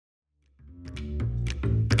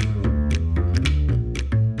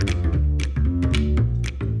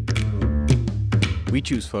We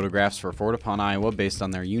choose photographs for Fortepan, Iowa based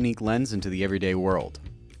on their unique lens into the everyday world.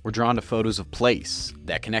 We're drawn to photos of place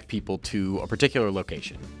that connect people to a particular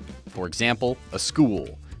location. For example, a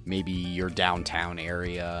school, maybe your downtown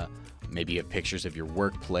area, maybe you have pictures of your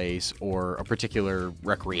workplace, or a particular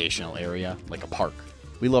recreational area, like a park.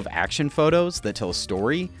 We love action photos that tell a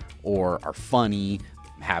story, or are funny,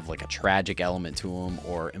 have like a tragic element to them,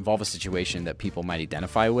 or involve a situation that people might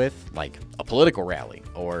identify with, like a political rally,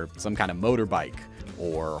 or some kind of motorbike,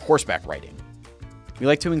 or horseback riding. We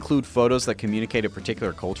like to include photos that communicate a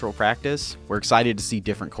particular cultural practice. We're excited to see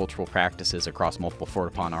different cultural practices across multiple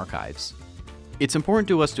Fortepan archives. It's important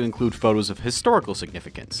to us to include photos of historical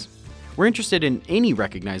significance. We're interested in any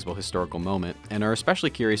recognizable historical moment and are especially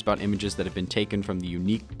curious about images that have been taken from the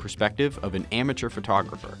unique perspective of an amateur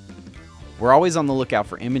photographer. We're always on the lookout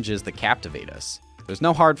for images that captivate us. There's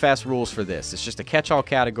no hard, fast rules for this. It's just a catch-all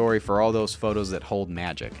category for all those photos that hold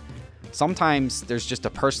magic. Sometimes there's just a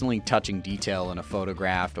personally touching detail in a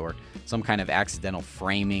photograph or some kind of accidental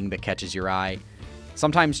framing that catches your eye.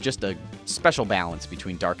 Sometimes just a special balance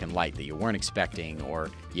between dark and light that you weren't expecting,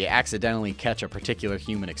 or you accidentally catch a particular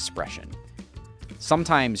human expression.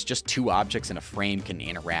 Sometimes just two objects in a frame can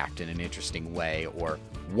interact in an interesting way, or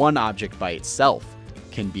one object by itself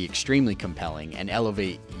can be extremely compelling and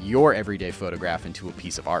elevate your everyday photograph into a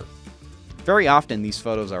piece of art. Very often, these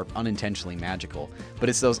photos are unintentionally magical, but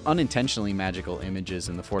it's those unintentionally magical images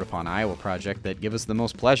in the Fortepan, Iowa project that give us the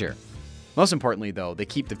most pleasure. Most importantly, though, they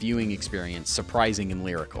keep the viewing experience surprising and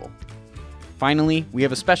lyrical. Finally, we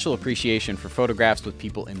have a special appreciation for photographs with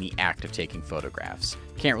people in the act of taking photographs.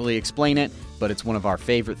 Can't really explain it, but it's one of our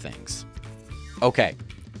favorite things. Okay,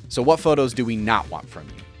 so what photos do we not want from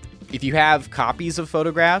you? If you have copies of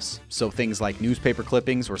photographs, so things like newspaper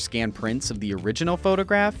clippings or scanned prints of the original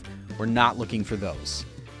photograph, we're not looking for those.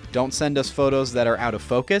 Don't send us photos that are out of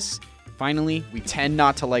focus. Finally, we tend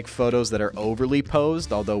not to like photos that are overly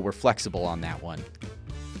posed, although we're flexible on that one.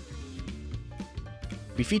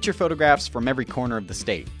 We feature photographs from every corner of the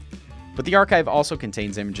state, but the archive also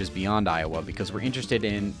contains images beyond Iowa because we're interested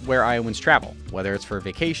in where Iowans travel, whether it's for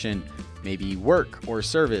vacation, maybe work or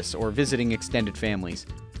service, or visiting extended families.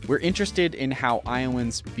 We're interested in how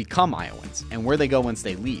Iowans become Iowans and where they go once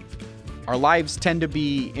they leave. Our lives tend to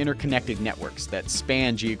be interconnected networks that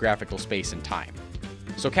span geographical space and time.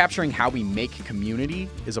 So capturing how we make community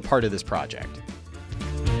is a part of this project.